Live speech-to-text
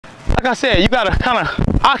like I said, you got a kind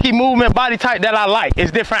of Aki movement body type that I like. It's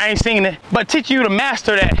different, I ain't seen it. But teaching you to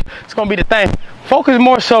master that, it's gonna be the thing. Focus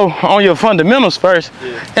more so on your fundamentals first,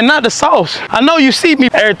 and not the sauce. I know you see me,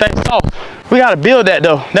 everything sauce. We gotta build that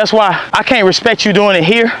though. That's why I can't respect you doing it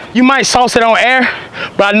here. You might sauce it on air,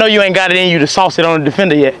 but I know you ain't got it in you to sauce it on the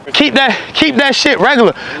defender yet. Keep that shit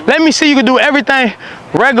regular. Let me see you can do everything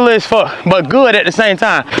regular as fuck, but good at the same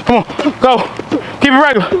time. Come on, go. Keep it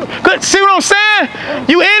regular. Good, see what I'm saying?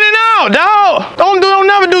 You in and out, dog. Don't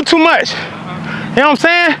never do too much. You know what I'm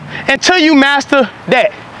saying? Until you master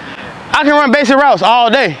that. I can run basic routes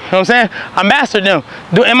all day, you know what I'm saying? I mastered them.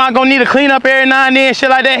 Am I gonna need a cleanup every now and then, shit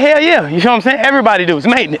like that? Hell yeah, you know what I'm saying? Everybody do, it's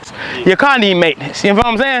maintenance. Your car need maintenance, you know what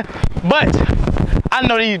I'm saying? But I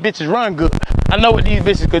know these bitches run good. I know what these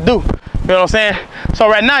bitches could do, you know what I'm saying? So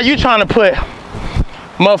right now, you trying to put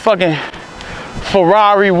motherfucking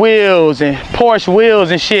Ferrari wheels and Porsche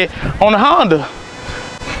wheels and shit on a Honda.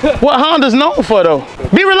 What Honda's known for though?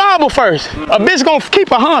 Be reliable first. A bitch gonna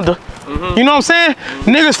keep a Honda. You know what I'm saying?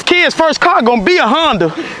 Niggas' kids' first car gonna be a Honda.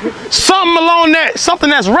 Something along that, something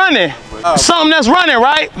that's running. Something that's running,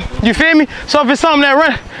 right? You feel me? So if it's something that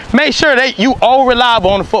running, make sure that you all reliable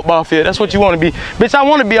on the football field. That's what you wanna be. Bitch, I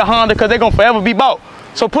wanna be a Honda because they gonna forever be bought.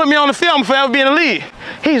 So put me on the field, I'm forever be in the league.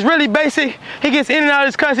 He's really basic. He gets in and out of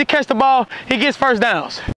his cuts, he catch the ball, he gets first downs.